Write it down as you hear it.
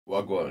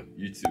Wagwan,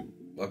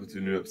 YouTube. Welcome to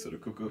a new episode of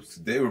Cookups.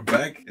 Today we're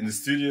back in the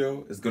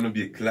studio. It's gonna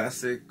be a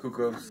classic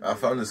Cookups. I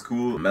found this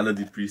cool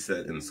melody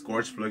preset in the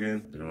Scorch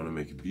plugin that I wanna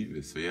make a beat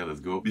with, so yeah, let's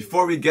go.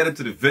 Before we get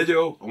into the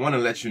video, I wanna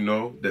let you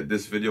know that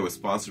this video is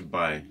sponsored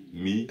by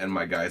me and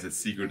my guys at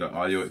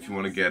Secret.audio. If you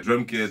wanna get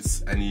drum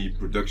kits, any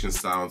production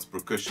sounds,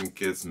 percussion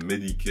kits,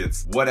 MIDI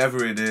kits,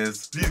 whatever it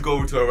is, please go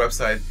over to our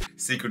website,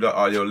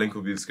 Secret.audio. Link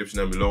will be in the description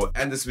down below.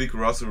 And this week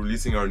we're also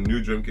releasing our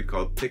new drum kit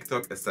called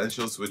TikTok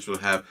Essentials, which will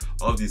have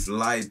all these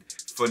light,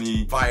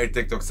 funny, fire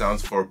TikTok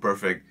sounds for a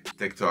perfect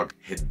TikTok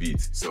hit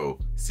beat. So,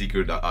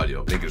 Secret.audio.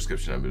 Link in the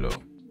description down below.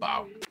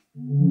 Bow.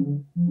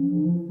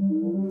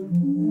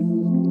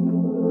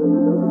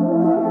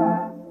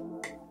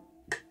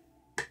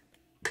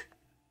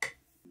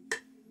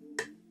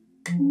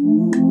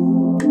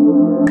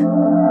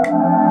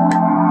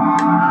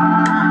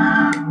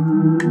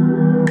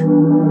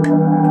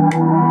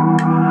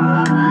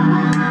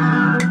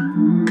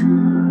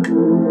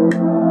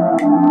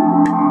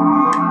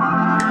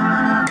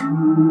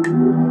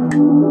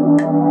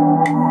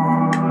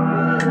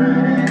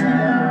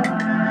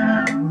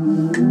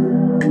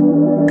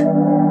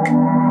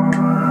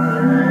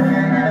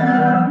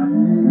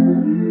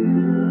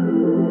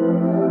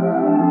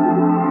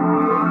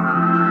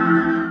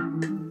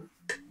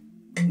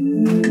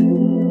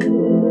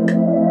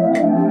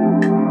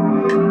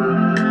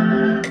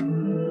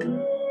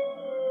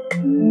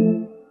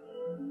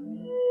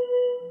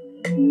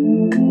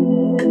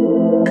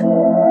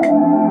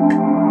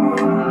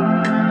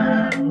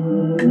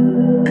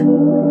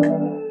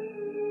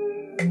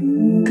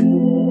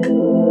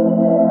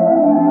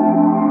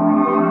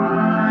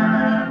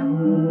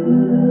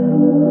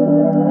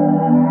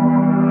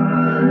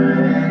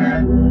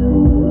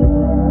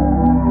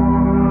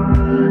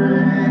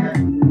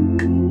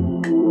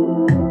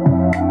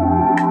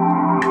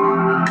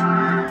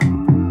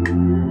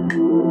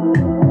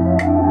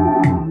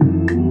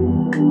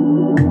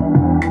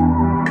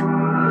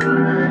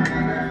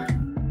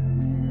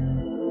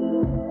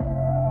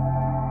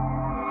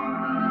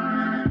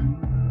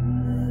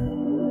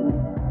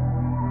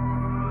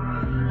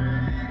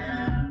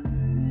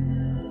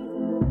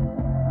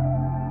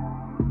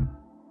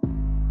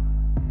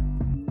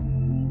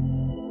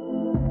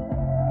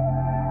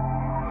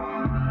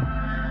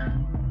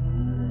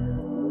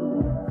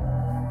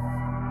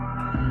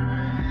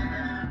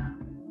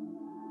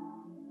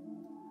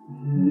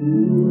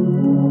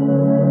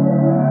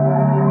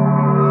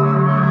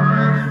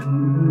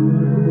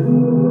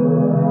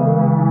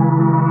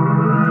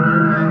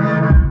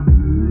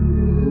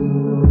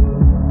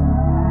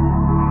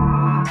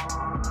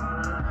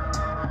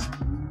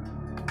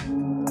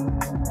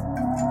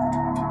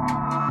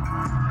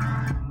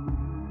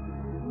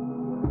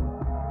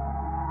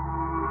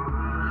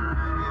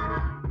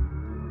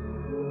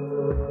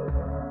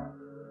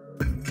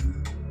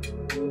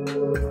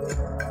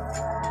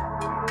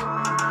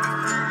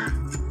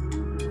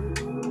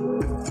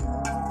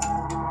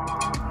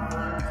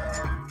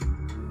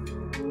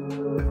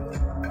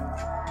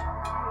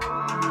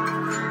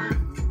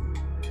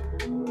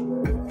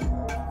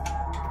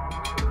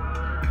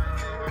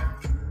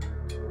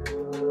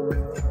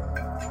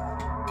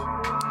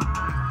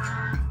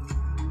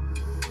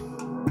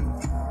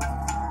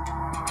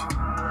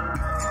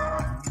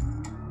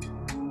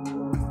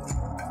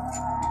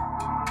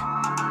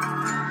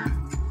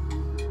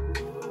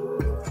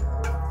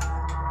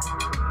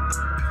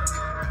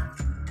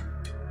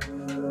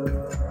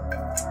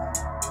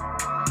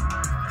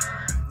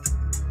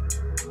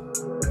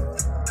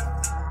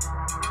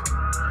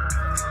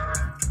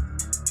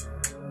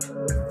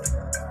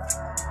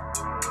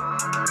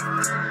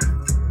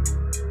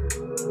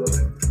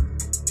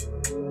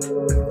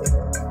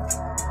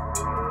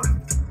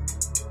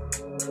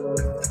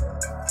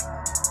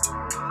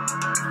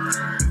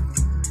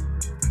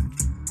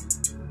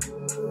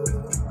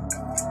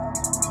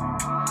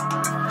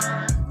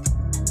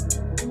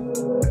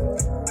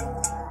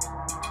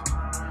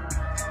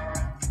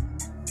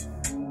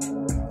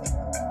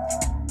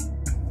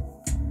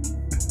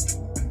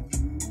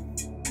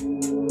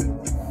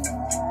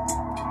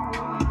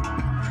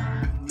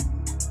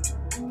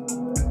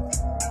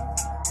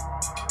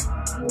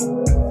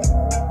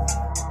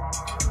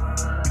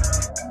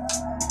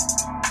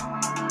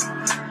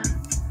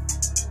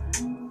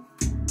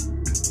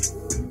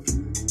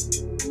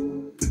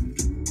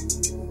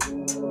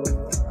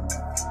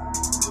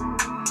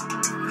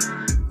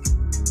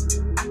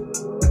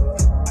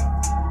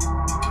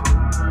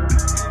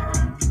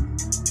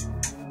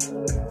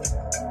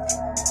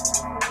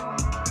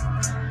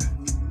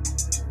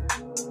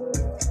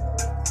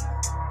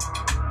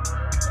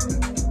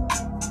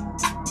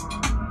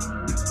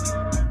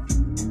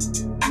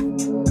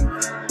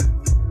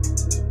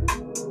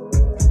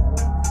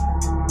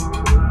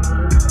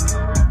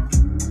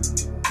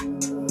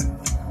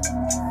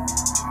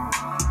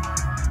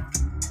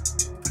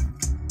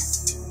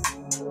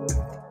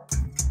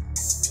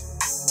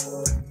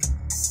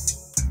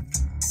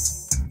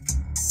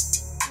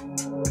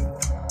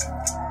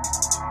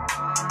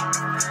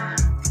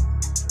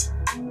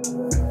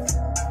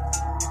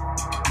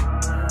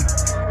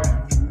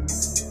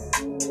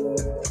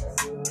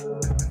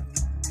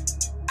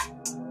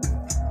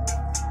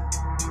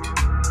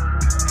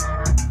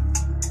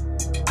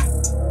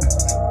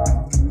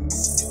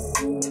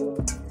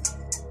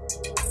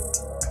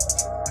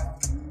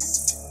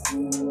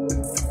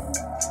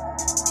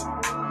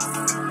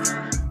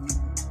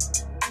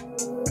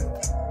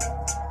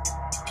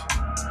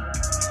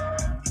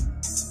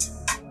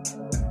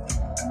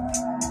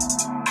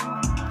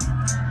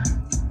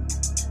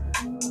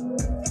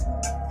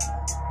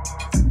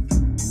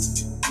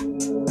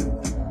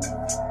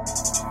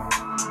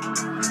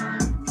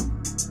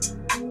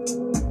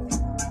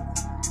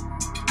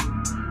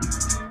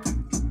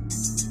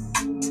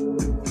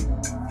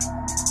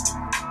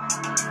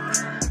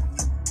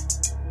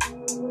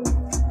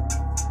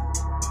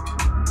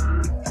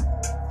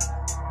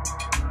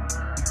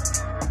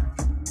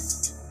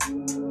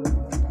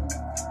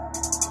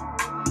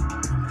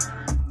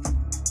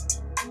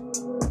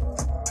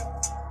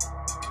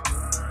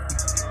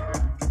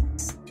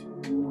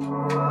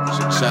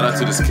 Shout out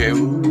to this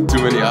cable.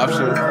 Too many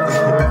options.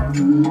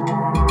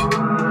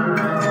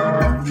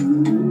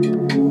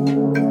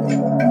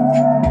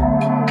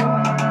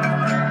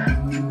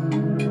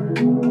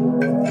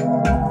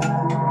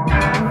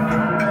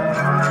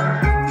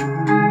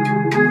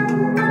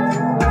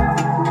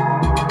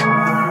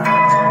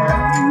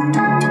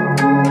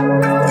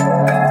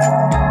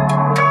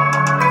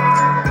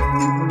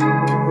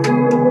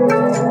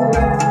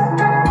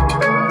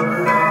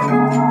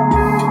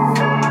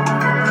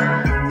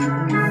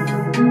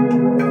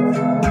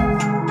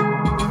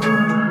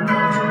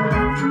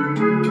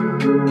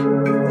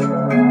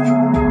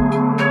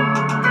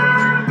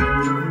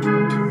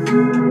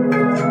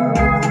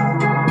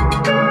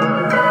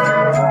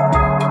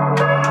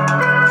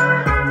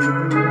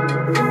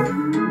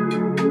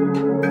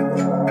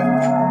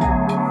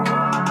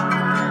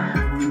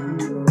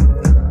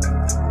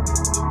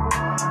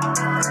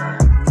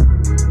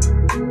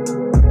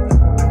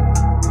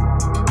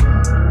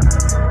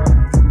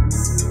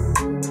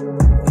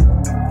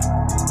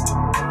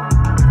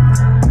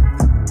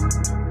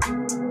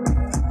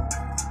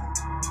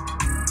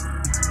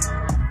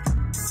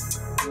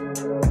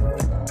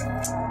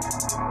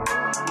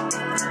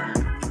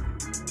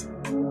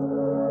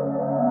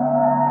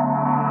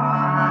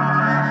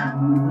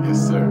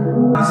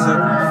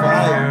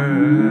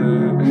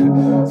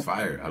 It's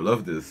fire. I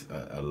love this.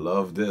 I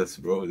love this,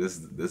 bro. This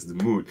is the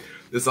mood.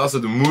 This is also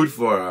the mood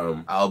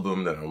for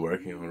album that I'm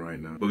working on right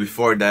now. But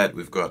before that,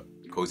 we've got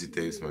Cozy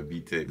Tapes, my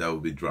beat tape that will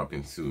be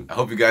dropping soon. I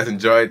hope you guys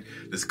enjoyed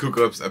this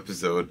Cook-Ups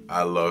episode.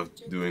 I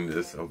loved doing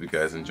this. I hope you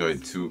guys enjoyed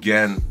it too.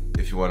 Again,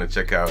 if you want to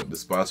check out the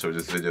sponsor of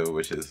this video,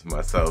 which is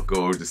myself,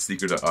 go over to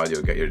Secret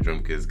Audio, get your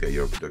drum kits, get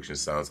your production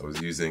sounds. I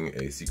was using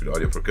a Secret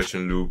Audio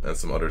percussion loop and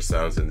some other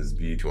sounds in this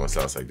beat. If you want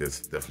sounds like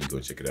this, definitely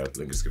go check it out. Link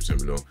in the description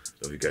below.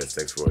 Love you guys.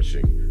 Thanks for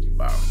watching.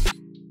 Bye.